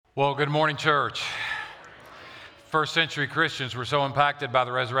Well, good morning, church. First century Christians were so impacted by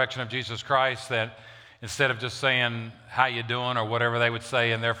the resurrection of Jesus Christ that instead of just saying, "How you doing?" or whatever they would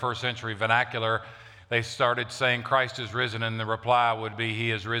say in their first century vernacular, they started saying, "Christ is risen," and the reply would be, "He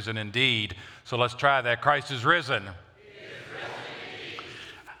is risen indeed." So let's try that. Christ is risen. He is risen indeed.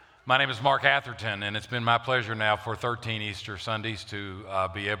 My name is Mark Atherton, and it's been my pleasure now for 13 Easter Sundays to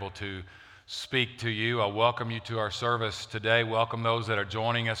be able to speak to you. I welcome you to our service today. Welcome those that are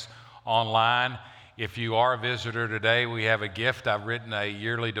joining us online. If you are a visitor today, we have a gift. I've written a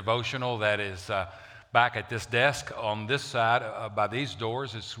yearly devotional that is back at this desk on this side by these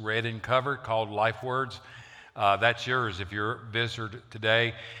doors. It's red and covered, called Life Words. That's yours if you're a visitor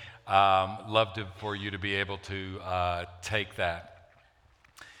today. Love for you to be able to take that.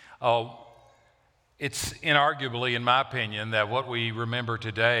 Oh, it's inarguably, in my opinion, that what we remember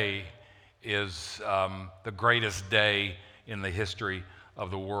today is the greatest day in the history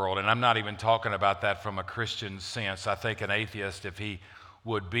of the world. And I'm not even talking about that from a Christian sense. I think an atheist, if he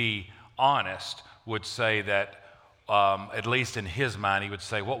would be honest, would say that, at least in his mind, he would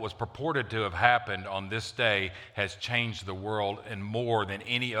say what was purported to have happened on this day has changed the world in more than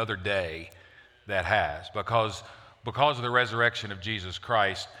any other day that has. Because of the resurrection of Jesus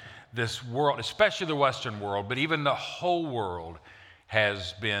Christ, this world, especially the Western world, but even the whole world,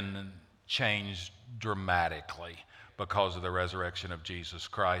 has been changed dramatically because of the resurrection of Jesus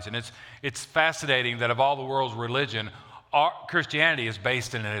Christ. And it's fascinating that of all the world's religion, Christianity is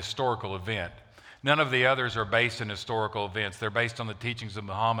based in an historical event. None of the others are based in historical events. They're based on the teachings of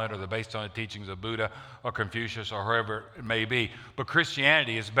Muhammad, or they're based on the teachings of Buddha or Confucius or whoever it may be. But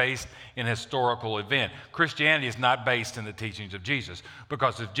Christianity is based in a historical event. Christianity is not based in the teachings of Jesus,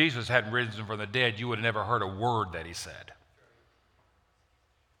 because if Jesus hadn't risen from the dead, you would have never heard a word that he said.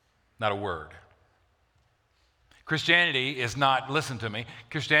 Not a word. Christianity is not, listen to me,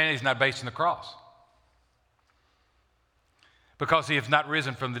 Christianity is not based on the cross. Because he has not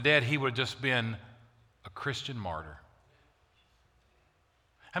risen from the dead, he would have just been a Christian martyr.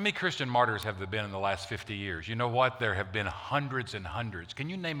 How many Christian martyrs have there been in the last 50 years? You know what? There have been hundreds and hundreds. Can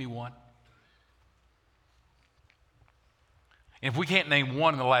you name me one? If we can't name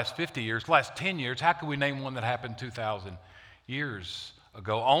one in the last 50 years, last 10 years, how can we name one that happened 2,000 years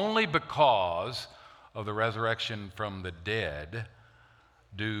ago? Only because of the resurrection from the dead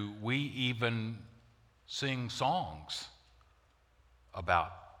do we even sing songs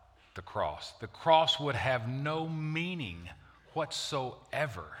about the cross. The cross would have no meaning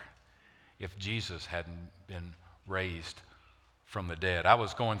whatsoever if Jesus hadn't been raised from the dead. I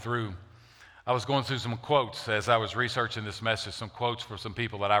was going through some quotes as I was researching this message, some quotes for some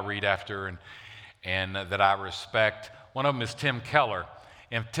people that I read after and that I respect. One of them is Tim Keller.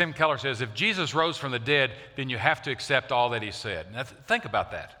 And Tim Keller says, if Jesus rose from the dead, then you have to accept all that he said. Now, think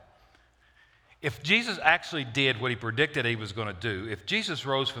about that. If Jesus actually did what he predicted he was going to do, if Jesus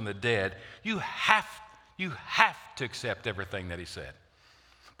rose from the dead, you have to accept everything that he said.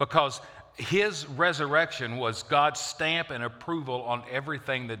 Because his resurrection was God's stamp and approval on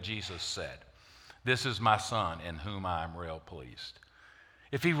everything that Jesus said. This is my son in whom I am well pleased.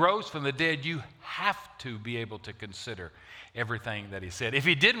 If he rose from the dead, you have to be able to consider everything that he said. If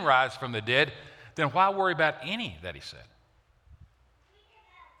he didn't rise from the dead, then why worry about any that he said?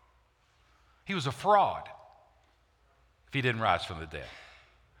 He was a fraud if he didn't rise from the dead.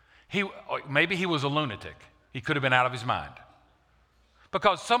 Maybe he was a lunatic. He could have been out of his mind.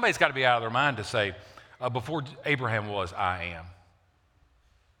 Because somebody's got to be out of their mind to say, before Abraham was, I am.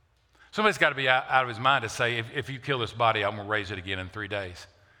 Somebody's got to be out of his mind to say, if you kill this body, I'm going to raise it again in 3 days.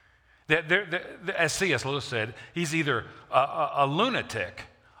 As C.S. Lewis said, he's either a lunatic,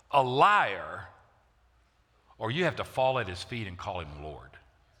 a liar, or you have to fall at his feet and call him Lord.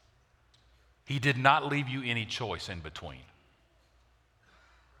 He did not leave you any choice in between.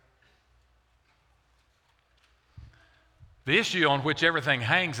 The issue on which everything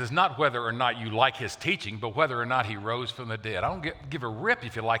hangs is not whether or not you like his teaching, but whether or not he rose from the dead. I don't give a rip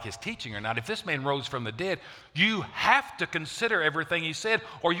if you like his teaching or not. If this man rose from the dead, you have to consider everything he said,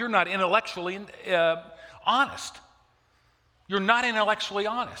 or you're not intellectually honest. You're not intellectually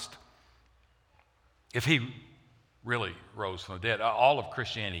honest. If he really rose from the dead, all of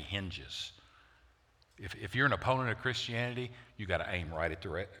Christianity hinges. If you're an opponent of Christianity, you got to aim right at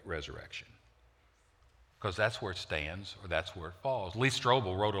the resurrection. Because that's where it stands, or that's where it falls. Lee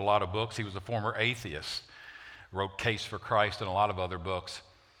Strobel wrote a lot of books. He was a former atheist, wrote Case for Christ and a lot of other books.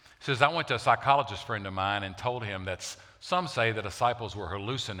 He says, I went to a psychologist friend of mine and told him that some say the disciples were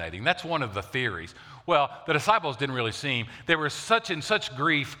hallucinating. That's one of the theories. Well, the disciples didn't really seem. They were in such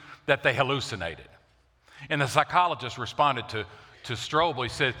grief that they hallucinated. And the psychologist responded to Strobel. He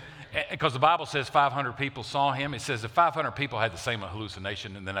said, because the Bible says 500 people saw him, it says if 500 people had the same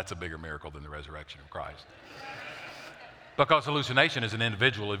hallucination, then that's a bigger miracle than the resurrection of Christ. Because hallucination is an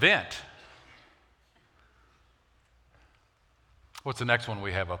individual event. What's the next one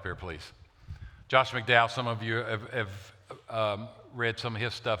we have up here, please? Josh McDowell, some of you have read some of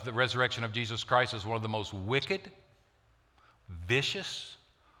his stuff. The resurrection of Jesus Christ is one of the most wicked, vicious,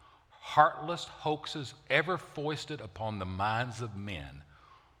 heartless hoaxes ever foisted upon the minds of men,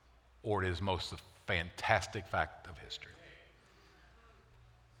 or it is most fantastic fact of history.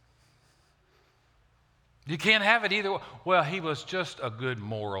 You can't have it either way. Well, he was just a good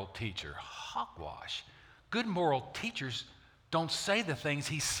moral teacher. Hogwash. Good moral teachers don't say the things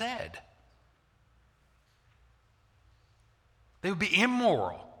he said. They would be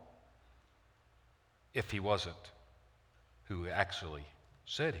immoral if he wasn't who he actually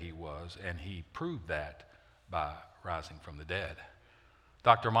said he was, and he proved that by rising from the dead.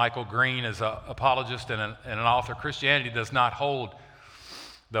 Dr. Michael Green is an apologist and an author. Christianity does not hold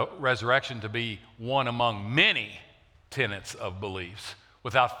the resurrection to be one among many tenets of beliefs.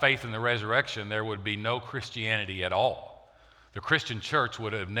 Without faith in the resurrection, there would be no Christianity at all. The Christian church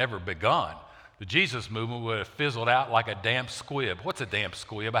would have never begun. The Jesus movement would have fizzled out like a damp squib. What's a damp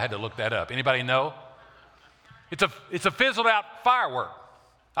squib? I had to look that up. Anybody know? It's a fizzled out firework.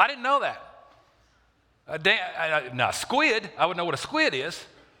 I didn't know that. Now, squid, I would know what a squid is.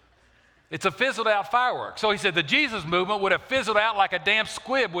 It's a fizzled out firework. So he said the Jesus movement would have fizzled out like a damp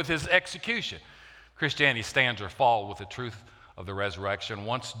squib with his execution. Christianity stands or falls with the truth of the resurrection.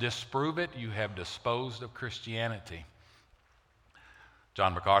 Once disprove it, you have disposed of Christianity.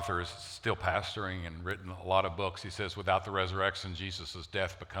 John MacArthur is still pastoring and written a lot of books. He says, without the resurrection, Jesus'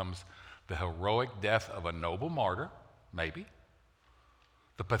 death becomes the heroic death of a noble martyr, maybe.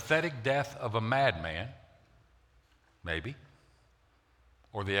 The pathetic death of a madman, maybe.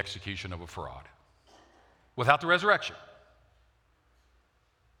 Or the execution of a fraud. Without the resurrection.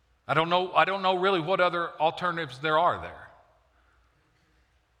 I don't know really what other alternatives there are there.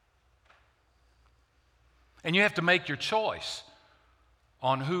 And you have to make your choice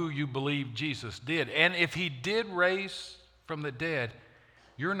on who you believe Jesus did. And if he did raise from the dead,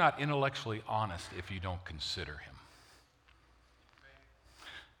 you're not intellectually honest if you don't consider him.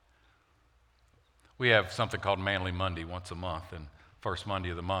 We have something called Manly Monday once a month, and first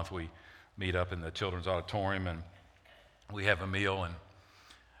Monday of the month we meet up in the children's auditorium and we have a meal, and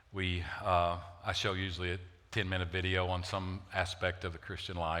I show usually a 10-minute video on some aspect of the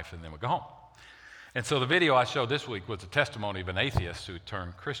Christian life, and then we go home. And so the video I showed this week was a testimony of an atheist who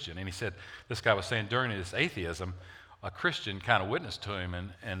turned Christian. And he said, this guy was saying during his atheism, a Christian kind of witnessed to him,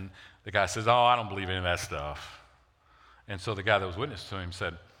 and the guy says, oh, I don't believe any of that stuff. And so the guy that was witness to him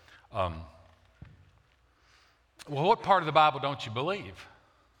said, well, what part of the Bible don't you believe?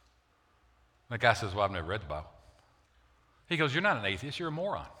 And the guy says, well, I've never read the Bible. He goes, you're not an atheist, you're a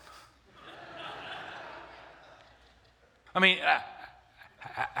moron. I mean,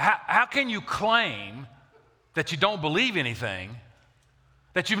 how can you claim that you don't believe anything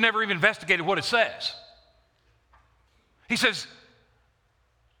that you've never even investigated what it says? He says,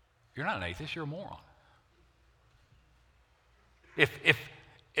 you're not an atheist, you're a moron. If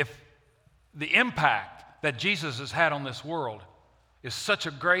the impact that Jesus has had on this world is so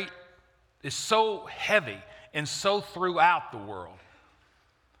heavy and so throughout the world,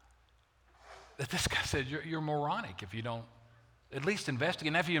 that this guy said, you're moronic if you don't at least investigate.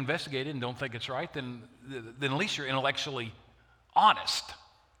 And if you investigate it and don't think it's right, then at least you're intellectually honest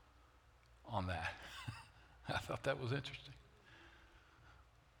on that. I thought that was interesting.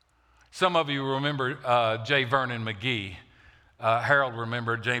 Some of you remember J. Vernon McGee. Harold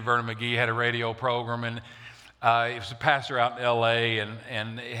remembered J. Vernon McGee had a radio program, and he was a pastor out in L.A.,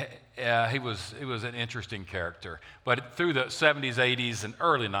 and he was an interesting character. But through the 70s, 80s, and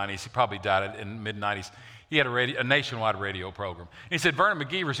early 90s, he probably died in mid-90s, he had a nationwide radio program. And he said Vernon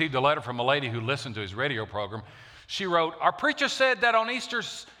McGee received a letter from a lady who listened to his radio program. She wrote, our preacher said that on Easter,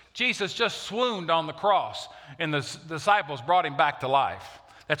 Jesus just swooned on the cross, and the disciples brought him back to life.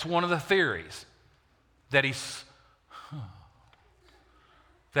 That's one of the theories, that he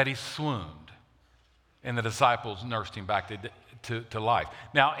swooned, and the disciples nursed him back to life.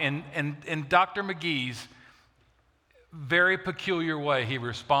 Now, in Dr. McGee's very peculiar way, he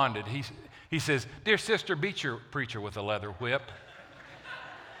responded. He says, dear sister, beat your preacher with a leather whip.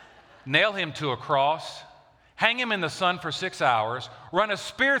 Nail him to a cross. Hang him in the sun for 6 hours. Run a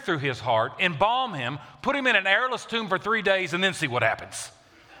spear through his heart. Embalm him. Put him in an airless tomb for 3 days, and then see what happens.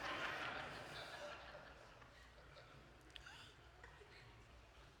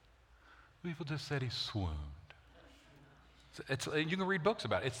 People just said he swooned. You can read books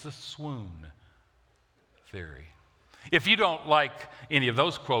about it. It's the swoon theory. If you don't like any of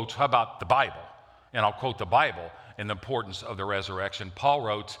those quotes, how about the Bible? And I'll quote the Bible and the importance of the resurrection. Paul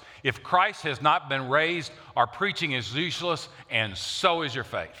wrote, "If Christ has not been raised, our preaching is useless, and so is your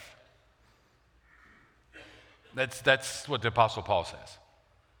faith." That's what the Apostle Paul says.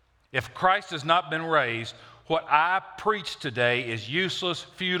 If Christ has not been raised, what I preach today is useless,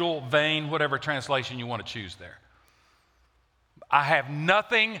 futile, vain, whatever translation you want to choose there. I have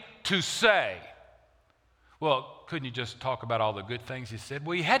nothing to say. Well, couldn't you just talk about all the good things he said?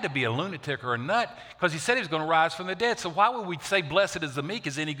 Well, he had to be a lunatic or a nut because he said he was going to rise from the dead. So why would we say blessed is the meek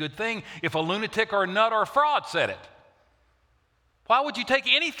is any good thing if a lunatic or a nut or a fraud said it? Why would you take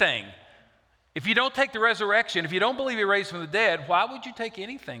anything? If you don't take the resurrection, if you don't believe he raised from the dead, why would you take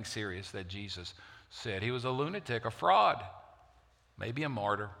anything serious that Jesus said? He was a lunatic, a fraud, maybe a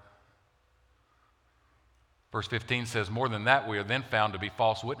martyr. Verse 15 says, "More than that, we are then found to be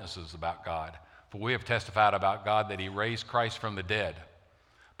false witnesses about God. For we have testified about God that he raised Christ from the dead.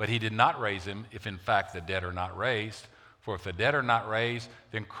 But he did not raise him if in fact the dead are not raised. For if the dead are not raised,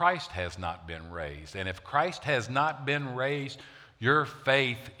 then Christ has not been raised. And if Christ has not been raised, your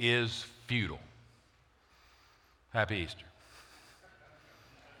faith is futile." Happy Easter.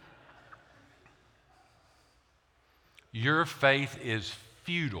 Your faith is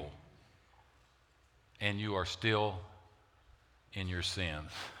futile, and you are still in your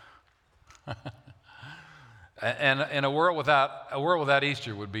sins. And a world without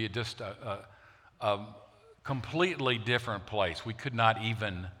Easter would be just a completely different place. We could not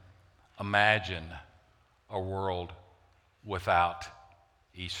even imagine a world without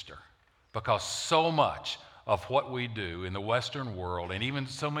Easter, because so much of what we do in the Western world and even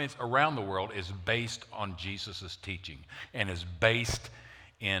so many around the world is based on Jesus' teaching and is based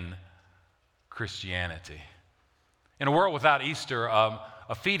in Christianity. In a world without Easter,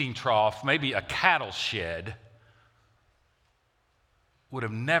 a feeding trough, maybe a cattle shed, would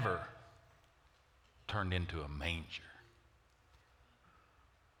have never turned into a manger.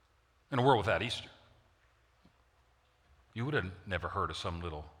 In a world without Easter, you would have never heard of some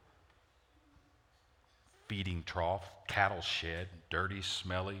little feeding trough, cattle shed, dirty,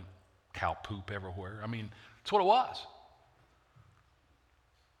 smelly, cow poop everywhere. I mean, it's what it was.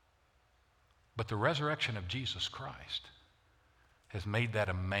 But the resurrection of Jesus Christ has made that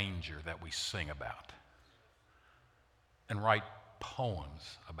a manger that we sing about and write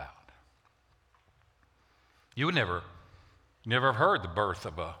poems about. You would never have heard the birth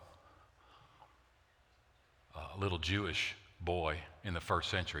of a little Jewish boy in the first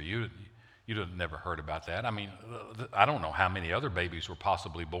century. You'd have never heard about that. I mean, I don't know how many other babies were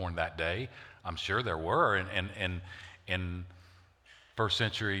possibly born that day. I'm sure there were in first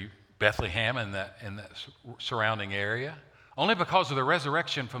century Bethlehem and the surrounding area. Only because of the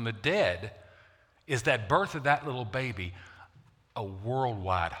resurrection from the dead is that birth of that little baby a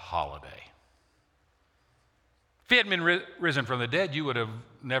worldwide holiday. If he hadn't been risen from the dead, you would have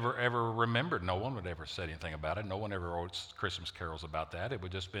never, ever remembered. No one would ever say anything about it. No one ever wrote Christmas carols about that. It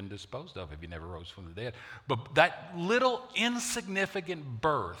would just been disposed of if he never rose from the dead. But that little insignificant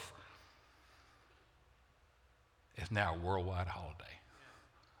birth is now a worldwide holiday.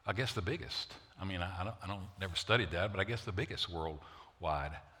 I guess the biggest. I mean, I never studied that, but I guess the biggest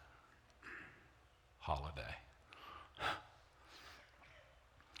worldwide holiday.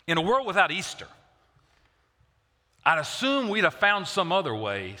 In a world without Easter, I'd assume we'd have found some other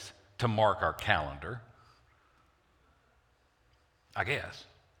ways to mark our calendar. I guess.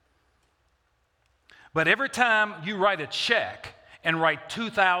 But every time you write a check and write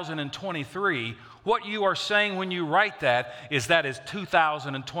 2023, what you are saying when you write that is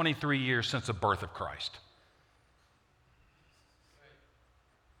 2023 years since the birth of Christ.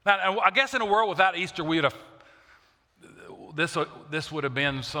 Now, I guess in a world without Easter, this would have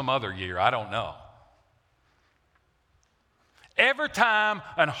been some other year. I don't know. Every time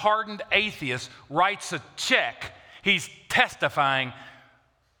an hardened atheist writes a check, he's testifying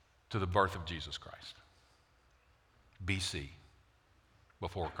to the birth of Jesus Christ. BC,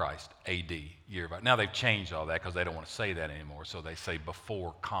 before Christ, AD, year of. Now they've changed all that because they don't want to say that anymore, so they say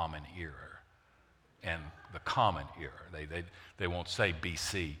before Common Era. And the Common Era, they won't say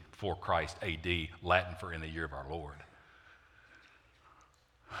BC, before Christ, AD, Latin for in the year of our Lord.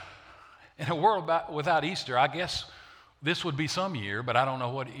 In a world without Easter, I guess this would be some year, but I don't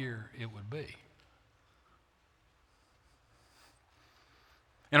know what year it would be.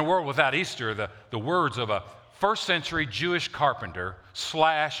 In a world without Easter, the words of a first century Jewish carpenter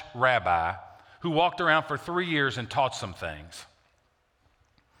 / rabbi who walked around for 3 years and taught some things.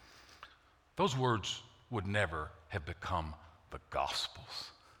 Those words would never have become the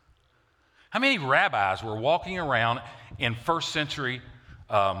Gospels. How many rabbis were walking around in the first century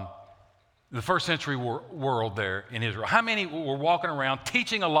world there in Israel? How many were walking around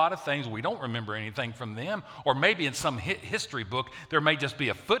teaching a lot of things? We don't remember anything from them, or maybe in some history book there may just be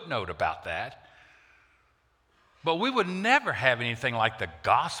a footnote about that. But we would never have anything like the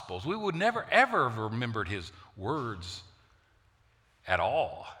Gospels. We would never, ever have remembered his words at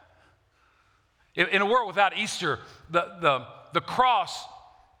all. In a world without Easter, the cross,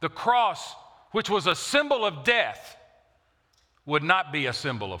 which was a symbol of death, would not be a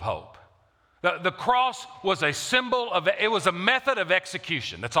symbol of hope. The cross was it was a method of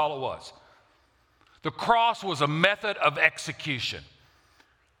execution. That's all it was. The cross was a method of execution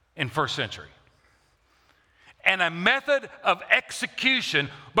in first century. And a method of execution,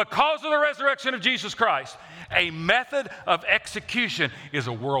 because of the resurrection of Jesus Christ, a method of execution is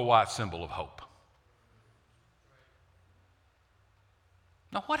a worldwide symbol of hope.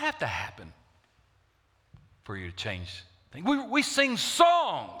 Now, what had to happen for you to change things? We sing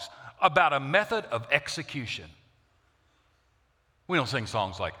songs about a method of execution. We don't sing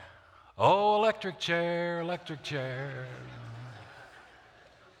songs like, oh, electric chair, electric chair.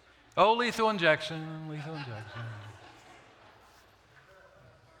 Oh, lethal injection, lethal injection.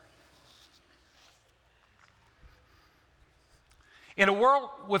 In a world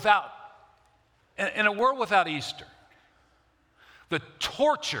without Easter, the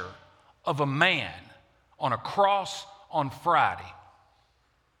torture of a man on a cross on Friday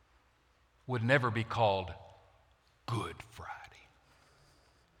would never be called Good Friday.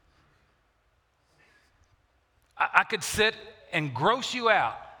 I could sit and gross you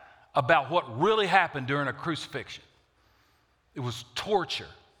out about what really happened during a crucifixion. It was torture.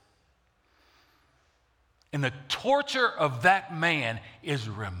 And the torture of that man is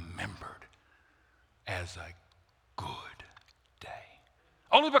remembered as a good day.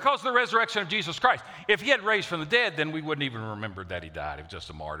 Only because of the resurrection of Jesus Christ. If he had raised from the dead, then we wouldn't even remember that he died. He was just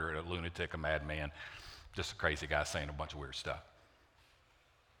a martyr, a lunatic, a madman, just a crazy guy saying a bunch of weird stuff.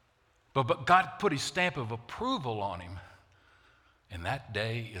 But God put his stamp of approval on him. And that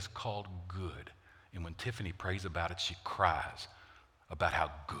day is called good. And when Tiffany prays about it, she cries about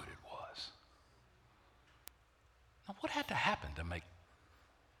how good it was. Now, what had to happen to make...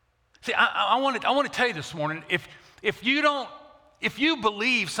 See, I want to tell you this morning, if you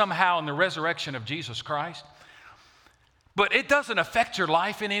believe somehow in the resurrection of Jesus Christ, but it doesn't affect your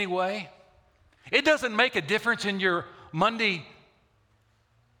life in any way, it doesn't make a difference in your Monday,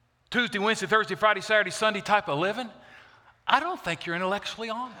 Tuesday, Wednesday, Thursday, Friday, Saturday, Sunday type of living, I don't think you're intellectually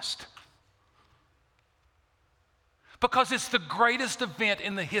honest. Because it's the greatest event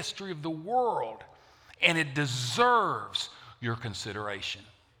in the history of the world, and it deserves your consideration.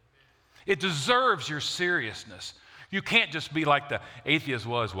 It deserves your seriousness. You can't just be like the atheist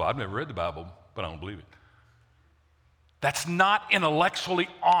was, well, I've never read the Bible, but I don't believe it. That's not intellectually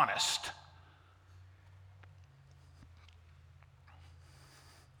honest.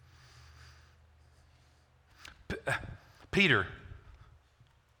 Peter,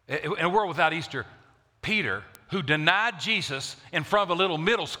 in a world without Easter, Peter, who denied Jesus in front of a little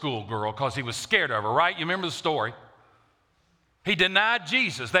middle school girl because he was scared of her, right? You remember the story? He denied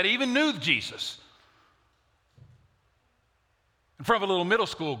Jesus, that he even knew Jesus. In front of a little middle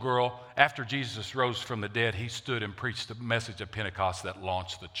school girl, after Jesus rose from the dead, he stood and preached the message of Pentecost that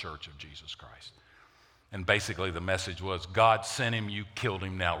launched the church of Jesus Christ. And basically the message was, God sent him, you killed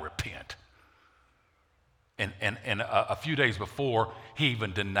him, now repent. And a few days before, he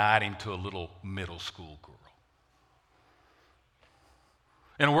even denied him to a little middle school girl.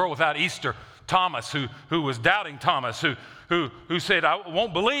 In a world without Easter, Thomas, who was doubting Thomas, who said, I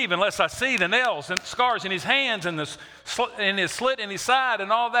won't believe unless I see the nails and scars in his hands and his slit in his side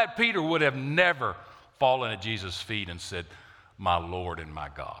and all that, Peter would have never fallen at Jesus' feet and said, my Lord and my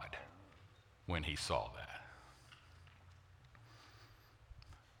God, when he saw that.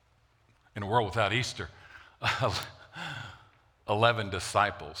 In a world without Easter, 11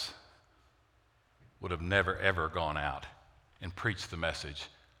 disciples would have never, ever gone out and preached the message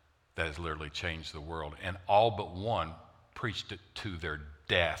that has literally changed the world. And all but one preached it to their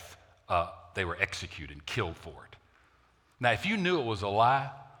death. They were executed, killed for it. Now, if you knew it was a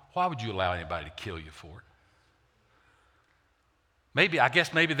lie, why would you allow anybody to kill you for it? Maybe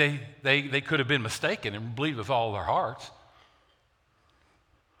they could have been mistaken and believed with all their hearts.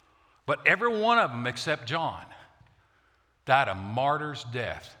 But every one of them except John died a martyr's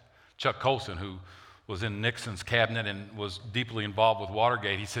death. Chuck Colson, who was in Nixon's cabinet and was deeply involved with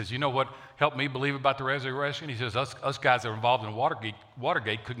Watergate, he says, you know what helped me believe about the resurrection? He says, us guys that were involved in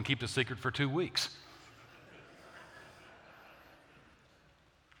Watergate couldn't keep the secret for 2 weeks.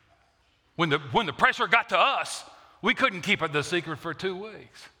 When the pressure got to us, we couldn't keep it the secret for 2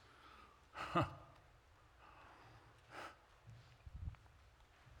 weeks.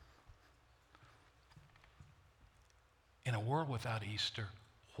 In a world without Easter,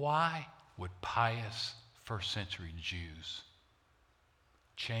 why would pious first century Jews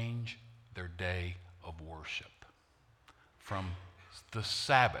change their day of worship from the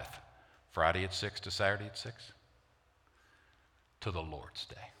Sabbath, Friday at 6 to Saturday at 6, to the Lord's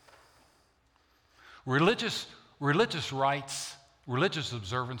Day? Religious rites, religious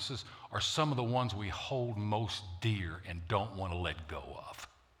observances are some of the ones we hold most dear and don't want to let go of.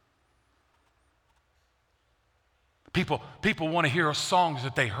 People want to hear songs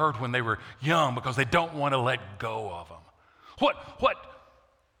that they heard when they were young because they don't want to let go of them.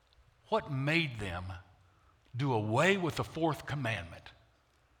 What made them do away with the fourth commandment?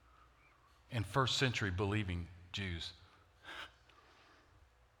 And first century believing Jews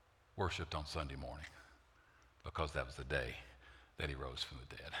worshiped on Sunday morning because that was the day that he rose from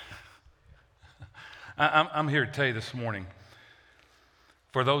the dead. I'm here to tell you this morning,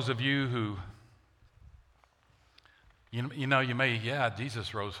 for those of you who You may,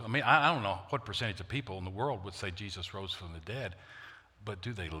 Jesus rose. I don't know what percentage of people in the world would say Jesus rose from the dead, but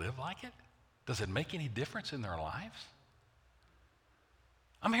do they live like it? Does it make any difference in their lives?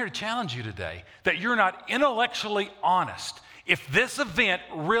 I'm here to challenge you today that you're not intellectually honest. If this event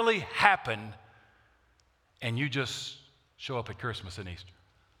really happened and you just show up at Christmas and Easter,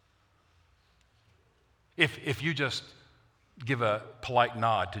 if you just give a polite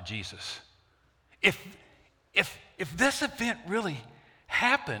nod to Jesus, if this event really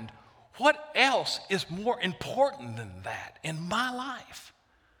happened, what else is more important than that in my life?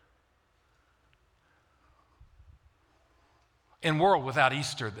 In a world without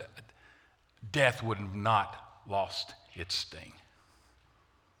Easter, death would have not lost its sting.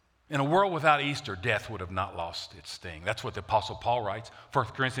 In a world without Easter, death would have not lost its sting. That's what the Apostle Paul writes. 1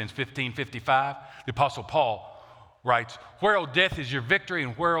 Corinthians 15:55, the Apostle Paul writes, "Where, O death, is your victory,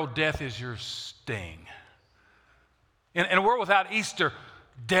 and where, O death, is your sting?" In a world without Easter,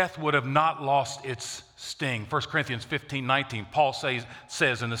 death would have not lost its sting. 1 Corinthians 15:19, Paul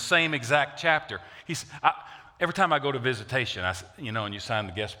says in the same exact chapter, every time I go to visitation, and you sign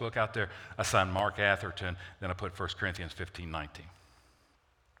the guest book out there, I sign Mark Atherton, then I put 1 Corinthians 15:19.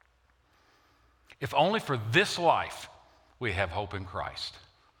 If only for this life we have hope in Christ,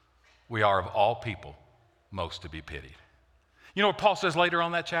 we are of all people most to be pitied. You know what Paul says later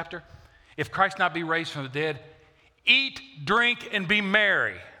on that chapter? If Christ not be raised from the dead, eat, drink, and be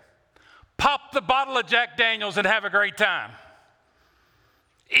merry. Pop the bottle of Jack Daniels and have a great time.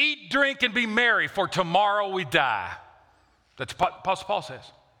 Eat, drink, and be merry, for tomorrow we die. That's what Apostle Paul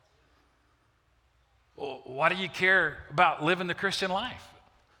says. Well, why do you care about living the Christian life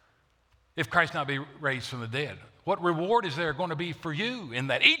if Christ not be raised from the dead? What reward is there going to be for you in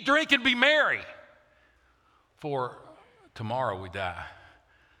that? Eat, drink, and be merry, for tomorrow we die.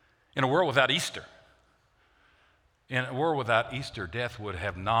 In a world without Easter, death would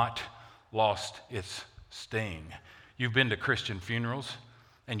have not lost its sting. You've been to Christian funerals,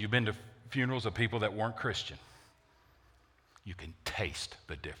 and you've been to funerals of people that weren't Christian. You can taste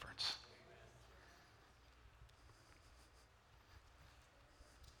the difference.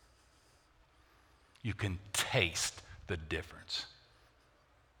 You can taste the difference.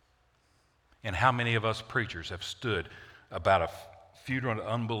 And how many of us preachers have stood about a funeral of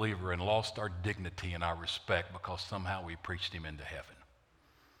an unbeliever and lost our dignity and our respect because somehow we preached him into heaven,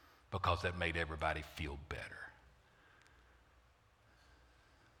 because that made everybody feel better?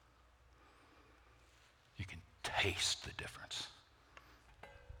 You can taste the difference.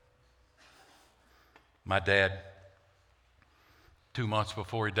 My dad, 2 months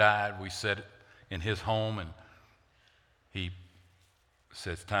before he died, we sat in his home, and he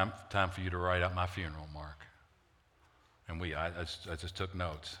says, time for you to write out my funeral, Mark. And I just took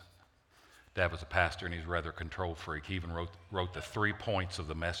notes. Dad was a pastor, and he's a rather control freak. He even wrote the 3 points of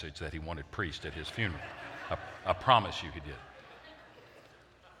the message that he wanted preached at his funeral. I promise you he did.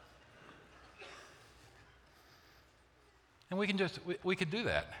 And we could do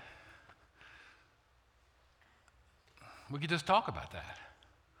that. We could just talk about that.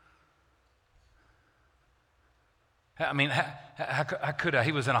 I mean, how could I?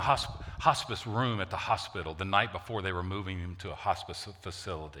 He was in a hospice room at the hospital the night before they were moving him to a hospice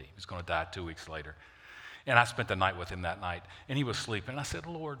facility. He was going to die 2 weeks later. And I spent the night with him that night, and he was sleeping. And I said,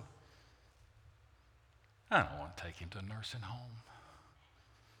 Lord, I don't want to take him to a nursing home.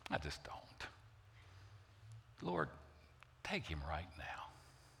 I just don't. Lord, take him right now.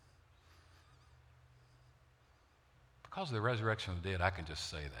 Because of the resurrection of the dead, I can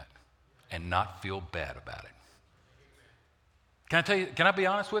just say that. and not feel bad about it. Can I tell you, can I be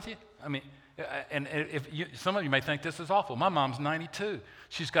honest with you? I mean, and if you, some of you may think this is awful. My mom's 92.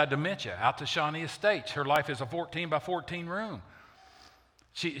 She's got dementia out to Shawnee Estates. Her life is a 14 by 14 room.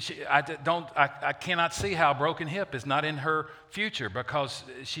 I cannot see how a broken hip is not in her future because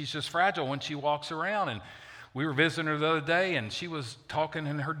she's just fragile when she walks around. And we were visiting her the other day, and she was talking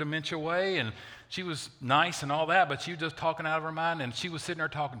in her dementia way, and she was nice and all that, but she was just talking out of her mind, and she was sitting there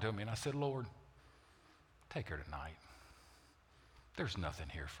talking to me, and I said, Lord, take her tonight. There's nothing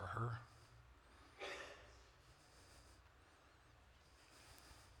here for her.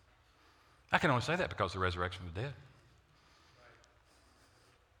 I can only say that because of the resurrection of the dead.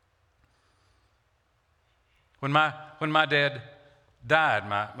 When my dad died,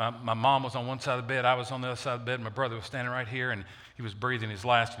 my mom was on one side of the bed, I was on the other side of the bed, my brother was standing right here, and he was breathing his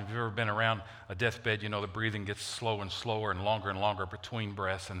last. And if you've ever been around a deathbed, you know the breathing gets slow and slower and longer between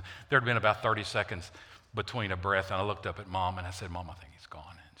breaths. And there had been about 30 seconds between a breath, and I looked up at Mom, and I said, Mom, I think he's gone.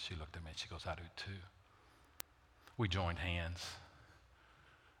 And she looked at me, and she goes, I do too. We joined hands.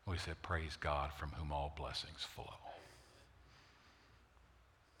 We said, praise God from whom all blessings flow.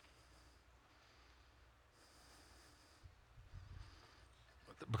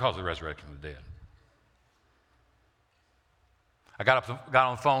 Because of the resurrection of the dead. I got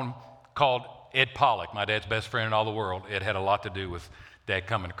on the phone, called Ed Pollock, my dad's best friend in all the world. Ed had a lot to do with Dad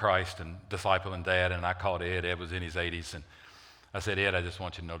coming to Christ and discipling Dad, and I called Ed. Ed was in his 80s, and I said, Ed, I just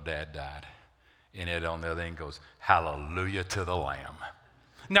want you to know Dad died. And Ed on the other end goes, hallelujah to the Lamb.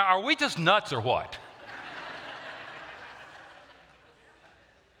 Now, are we just nuts or what?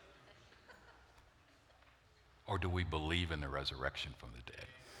 Or do we believe in the resurrection from the dead?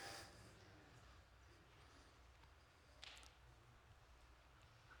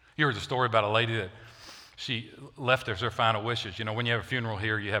 You heard the story about a lady that she left as her final wishes. You know, when you have a funeral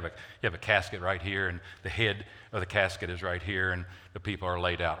here, you have a casket right here, and the head of the casket is right here, and the people are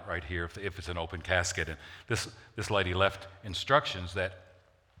laid out right here if it's an open casket. And this lady left instructions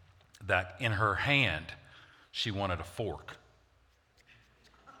that in her hand she wanted a fork.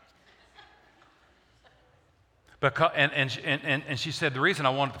 And she said, the reason I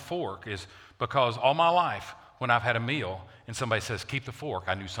wanted the fork is because all my life, when I've had a meal and somebody says, keep the fork,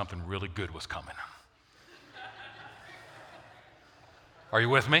 I knew something really good was coming. Are you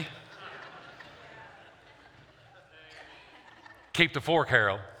with me? Keep the fork,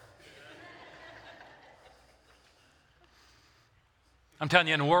 Harold. I'm telling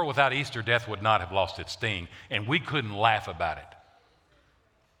you, in a world without Easter, death would not have lost its sting, and we couldn't laugh about it.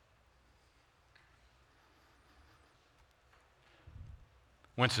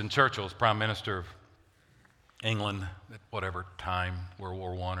 Winston Churchill's Prime Minister of England at whatever time, World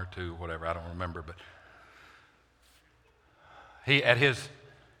War I or II, whatever, I don't remember, but he at his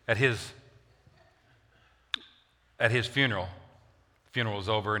funeral was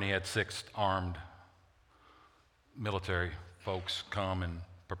over, and he had 6 armed military folks come and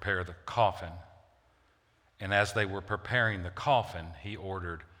prepare the coffin. And as they were preparing the coffin, he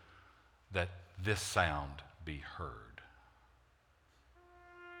ordered that this sound be heard.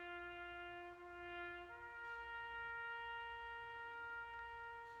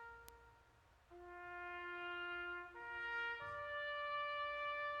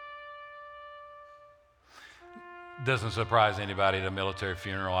 Doesn't surprise anybody at a military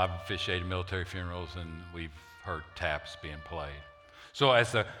funeral. I've officiated military funerals, and we've heard taps being played. So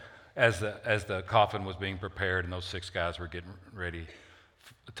as the coffin was being prepared and those 6 guys were getting ready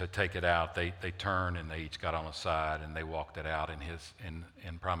to take it out, they turned and they each got on a side and they walked it out.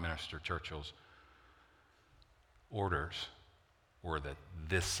 And Prime Minister Churchill's orders were that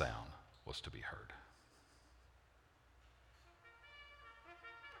this sound was to be heard.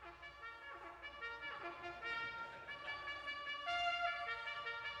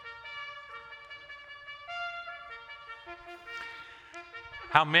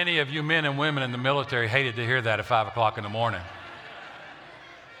 How many of you men and women in the military hated to hear that at 5 o'clock in the morning?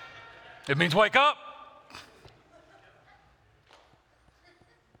 It means wake up.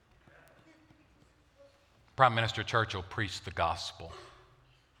 Prime Minister Churchill preached the gospel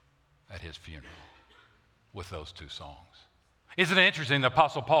at his funeral with those 2 songs. Isn't it interesting? The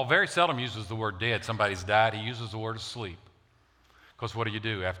Apostle Paul very seldom uses the word dead. Somebody's died. He uses the word asleep. Because what do you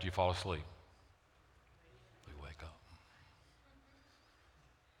do after you fall asleep?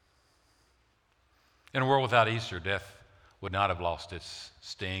 In a world without Easter, death would not have lost its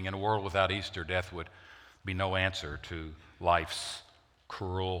sting. In a world without Easter, death would be no answer to life's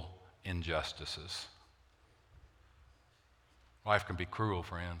cruel injustices. Life can be cruel,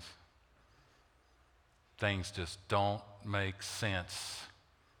 friends. Things just don't make sense.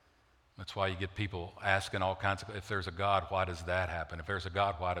 That's why you get people asking all kinds of, if there's a God, why does that happen? If there's a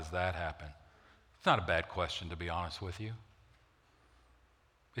God, why does that happen? It's not a bad question, to be honest with you.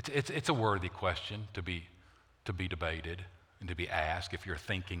 It's a worthy question to be debated and to be asked if you're a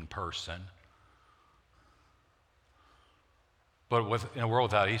thinking person. But in a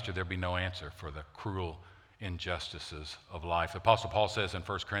world without Easter, there'd be no answer for the cruel injustices of life. The Apostle Paul says in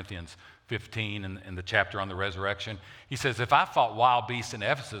 1 Corinthians 15, in the chapter on the resurrection, he says, if I fought wild beasts in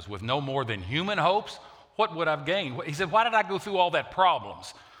Ephesus with no more than human hopes, what would I've gained? He said, why did I go through all that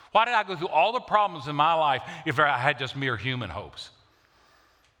problems? Why did I go through all the problems in my life if I had just mere human hopes?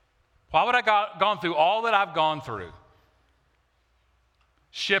 Why would I gone through all that I've gone through?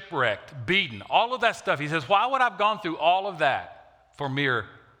 Shipwrecked, beaten, all of that stuff. He says, why would I have gone through all of that for mere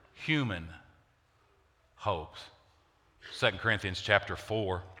human hopes? 2 Corinthians chapter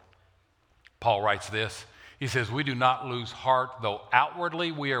 4, Paul writes this. He says, we do not lose heart, though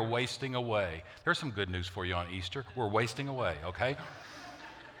outwardly we are wasting away. There's some good news for you on Easter. We're wasting away, okay?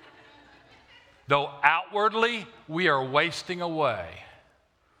 Though outwardly we are wasting away,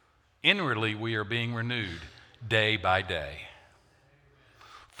 inwardly we are being renewed day by day.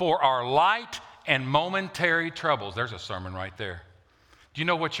 For our light and momentary troubles, there's a sermon right there. Do you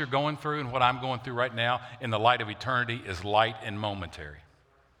know what you're going through and what I'm going through right now in the light of eternity is light and momentary?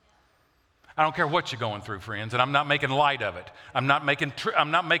 I don't care what you're going through, friends, and I'm not making light of it. I'm not making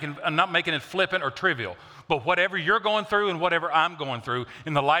it flippant or trivial. But whatever you're going through and whatever I'm going through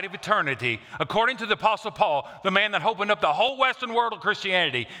in the light of eternity, according to the Apostle Paul, the man that opened up the whole Western world of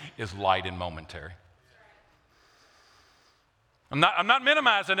Christianity, is light and momentary. I'm not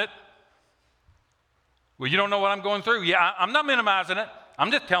minimizing it. Well, you don't know what I'm going through. Yeah, I'm not minimizing it. I'm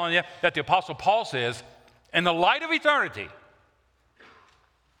just telling you that the Apostle Paul says, in the light of eternity,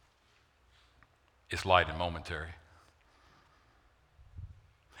 it's light and momentary.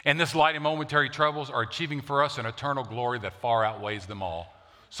 And this light and momentary troubles are achieving for us an eternal glory that far outweighs them all.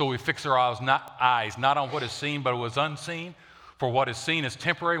 So we fix our eyes not on what is seen, but what is unseen. For what is seen is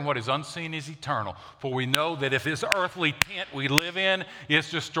temporary, and what is unseen is eternal. For we know that if this earthly tent we live in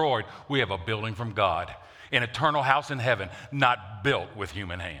is destroyed, we have a building from God, an eternal house in heaven, not built with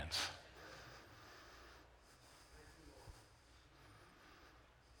human hands.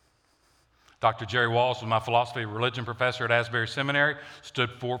 Dr. Jerry Walls was my philosophy of religion professor at Asbury Seminary, stood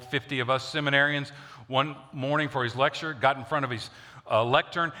for 50 of us seminarians one morning for his lecture, got in front of his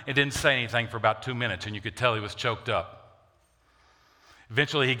lectern, and didn't say anything for about 2 minutes, and you could tell he was choked up.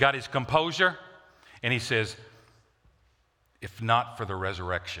 Eventually, he got his composure, and he says, if not for the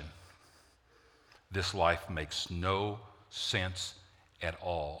resurrection, this life makes no sense at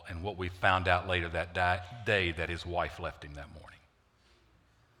all. And what we found out later that day, that his wife left him that morning.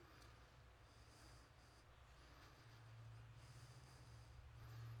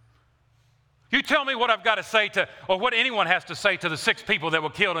 You tell me what I've got to say to, or what anyone has to say to the 6 people that were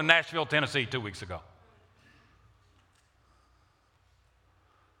killed in Nashville, Tennessee 2 weeks ago.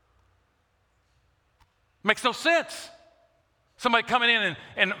 Makes no sense. Somebody coming in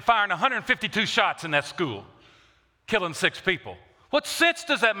and firing 152 shots in that school, killing 6 people. What sense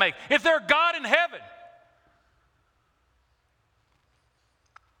does that make? If there's God in heaven,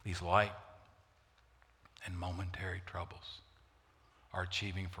 these light and momentary troubles are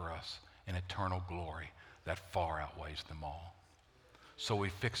achieving for us an eternal glory that far outweighs them all. So we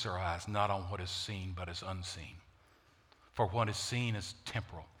fix our eyes not on what is seen, but is unseen. For what is seen is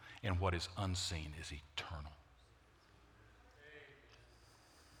temporal, and what is unseen is eternal.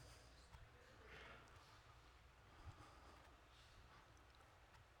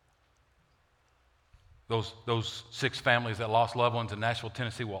 Those 6 families that lost loved ones in Nashville,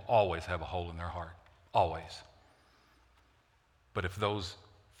 Tennessee will always have a hole in their heart. Always. But if those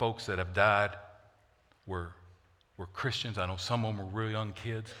folks that have died were Christians, I know some of them were real young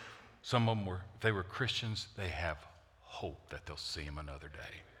kids, some of them were, if they were Christians, they have hope that they'll see him another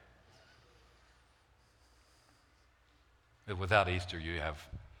day. But without Easter, you have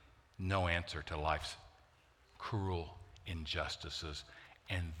no answer to life's cruel injustices.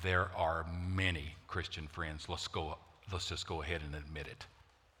 And there are many Christian friends. Let's just go ahead and admit it.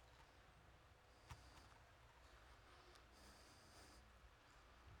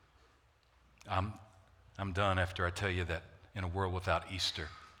 I'm done after I tell you that in a world without Easter,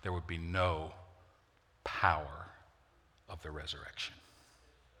 there would be no power of the resurrection.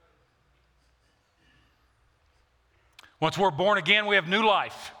 Once we're born again, we have new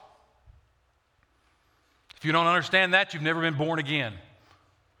life. If you don't understand that, you've never been born again.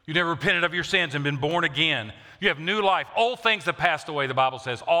 You've never repented of your sins and been born again. You have new life. Old things have passed away, the Bible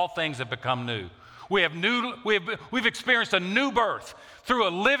says. All things have become new. We've experienced a new birth through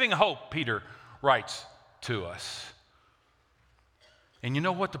a living hope, Peter writes to us. And you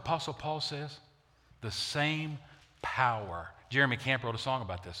know what the Apostle Paul says? The same power. Jeremy Camp wrote a song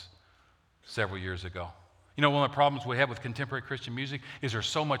about this several years ago. You know, one of the problems we have with contemporary Christian music is there's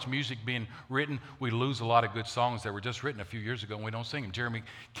so much music being written, we lose a lot of good songs that were just written a few years ago and we don't sing them. Jeremy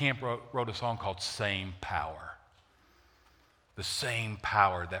Camp wrote a song called Same Power. The same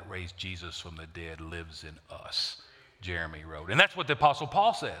power that raised Jesus from the dead lives in us, Jeremy wrote. And that's what the Apostle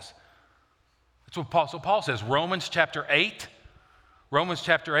Paul says. That's what Apostle Paul says. Romans chapter 8,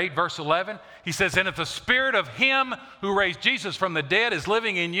 verse 11, he says, and if the spirit of him who raised Jesus from the dead is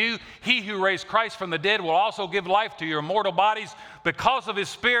living in you, he who raised Christ from the dead will also give life to your mortal bodies because of his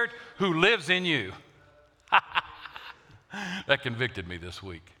spirit who lives in you. That convicted me this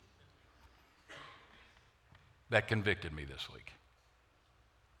week.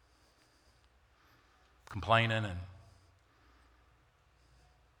 Complaining and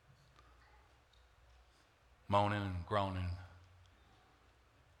moaning and groaning.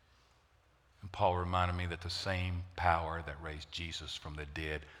 And Paul reminded me that the same power that raised Jesus from the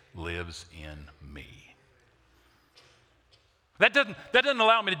dead lives in me. That doesn't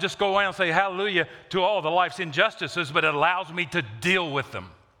allow me to just go around and say hallelujah to all the life's injustices, but it allows me to deal with them.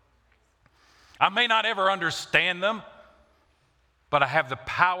 I may not ever understand them, but I have the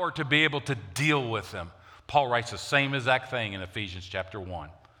power to be able to deal with them. Paul writes the same exact thing in Ephesians chapter 1.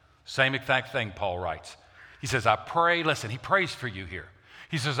 Same exact thing Paul writes. He says, I pray, listen, he prays for you here.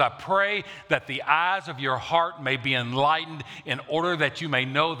 He says, I pray that the eyes of your heart may be enlightened in order that you may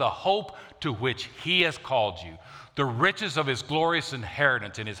know the hope to which he has called you, the riches of his glorious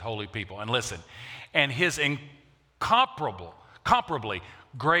inheritance in his holy people. And listen, and his incomparably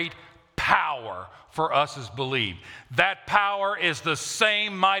great power for us as believed. That power is the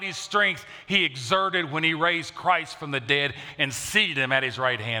same mighty strength he exerted when he raised Christ from the dead and seated him at his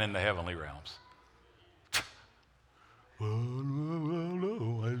right hand in the heavenly realms. I don't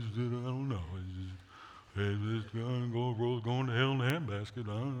know. This guy going to hell in a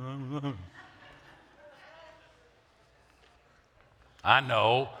handbasket. I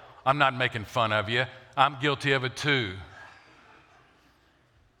know. I'm not making fun of you. I'm guilty of it too.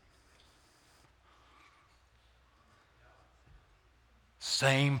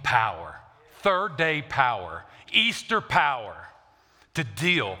 Same power, third day power, Easter power to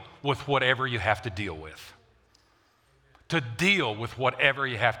deal with whatever you have to deal with. To deal with whatever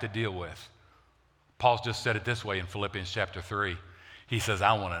you have to deal with. Paul's just said it this way in Philippians chapter 3. He says,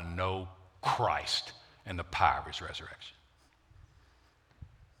 I want to know Christ and the power of his resurrection.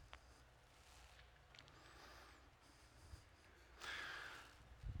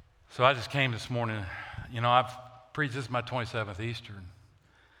 So I just came this morning. You know, I've preached, this is my 27th Easter. And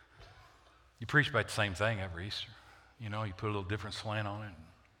you preach about the same thing every Easter. You know, you put a little different slant on it.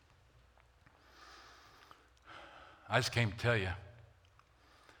 I just came to tell you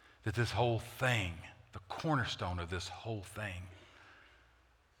that this whole thing, the cornerstone of this whole thing,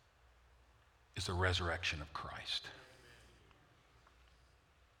 is the resurrection of Christ.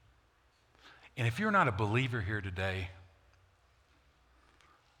 And if you're not a believer here today,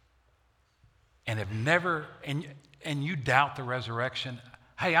 and have never, and you doubt the resurrection,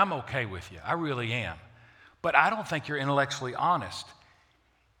 hey, I'm okay with you. I really am. But I don't think you're intellectually honest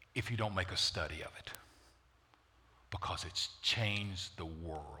if you don't make a study of it. Because it's changed the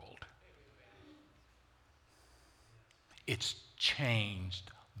world. It's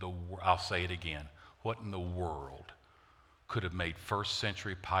changed the world. I'll say it again. What in the world could have made first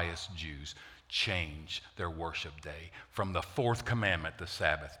century pious Jews change their worship day from the fourth commandment, the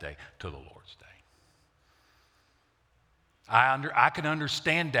Sabbath day, to the Lord's day? I can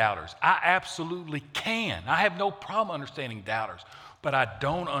understand doubters. I absolutely can. I have no problem understanding doubters. But I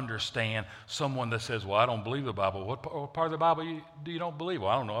don't understand someone that says, well, I don't believe the Bible. What part of the Bible do you don't believe?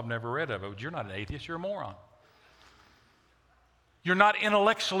 Well, I don't know. I've never read of it. You're not an atheist. You're a moron. You're not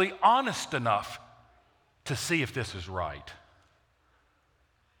intellectually honest enough to see if this is right.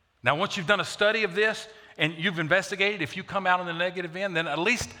 Now, once you've done a study of this and you've investigated, if you come out on the negative end, then at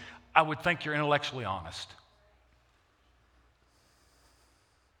least I would think you're intellectually honest.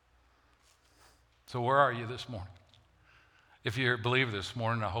 So where are you this morning? If you're a believer this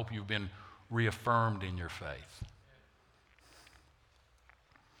morning, I hope you've been reaffirmed in your faith.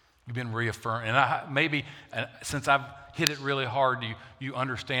 You've been reaffirmed. And since I've hit it really hard, you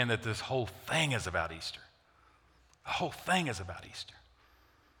understand that this whole thing is about Easter. The whole thing is about Easter.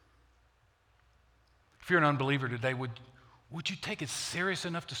 If you're an unbeliever today, would you take it serious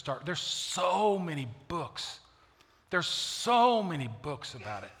enough to start? There's so many books. There's so many books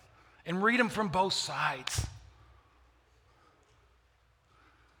about it. and read them from both sides.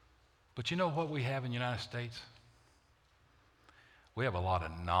 But you know what we have in the United States? We have a lot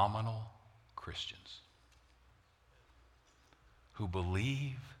of nominal Christians who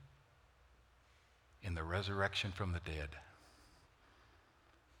believe in the resurrection from the dead,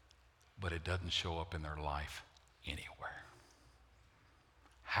 but it doesn't show up in their life anywhere.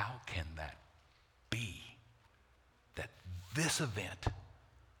 How can that be? That this event,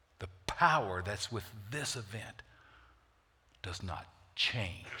 the power that's with this event, does not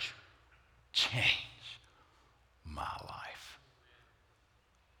change my life.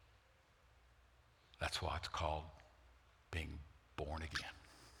 That's why it's called being born again.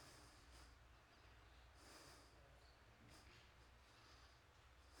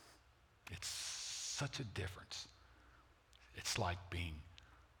 It's such a difference. It's like being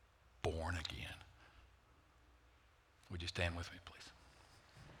born again. Would you stand with me, please?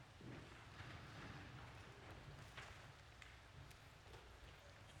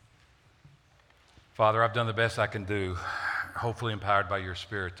 Father, I've done the best I can do, hopefully empowered by your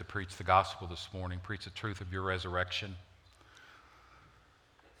Spirit, to preach the gospel this morning, preach the truth of your resurrection.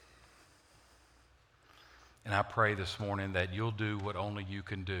 And I pray this morning that you'll do what only you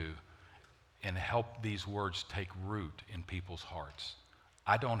can do and help these words take root in people's hearts.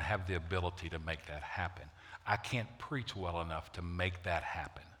 I don't have the ability to make that happen. I can't preach well enough to make that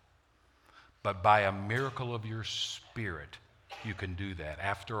happen. But by a miracle of your Spirit, you can do that.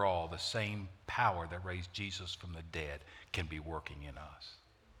 After all, the same power that raised Jesus from the dead can be working in us.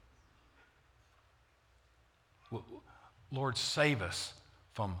 Lord, save us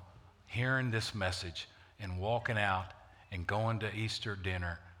from hearing this message and walking out and going to Easter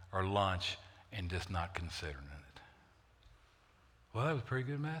dinner or lunch and just not considering it. Well, that was a pretty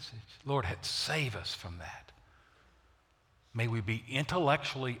good message. Lord, save us from that. May we be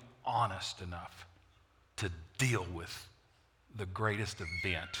intellectually honest enough to deal with the greatest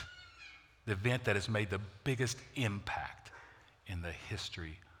event, the event that has made the biggest impact in the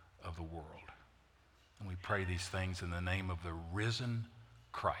history of the world. And we pray these things in the name of the risen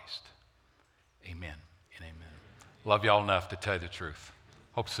Christ. Amen and amen. Love y'all enough to tell you the truth.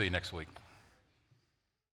 Hope to see you next week.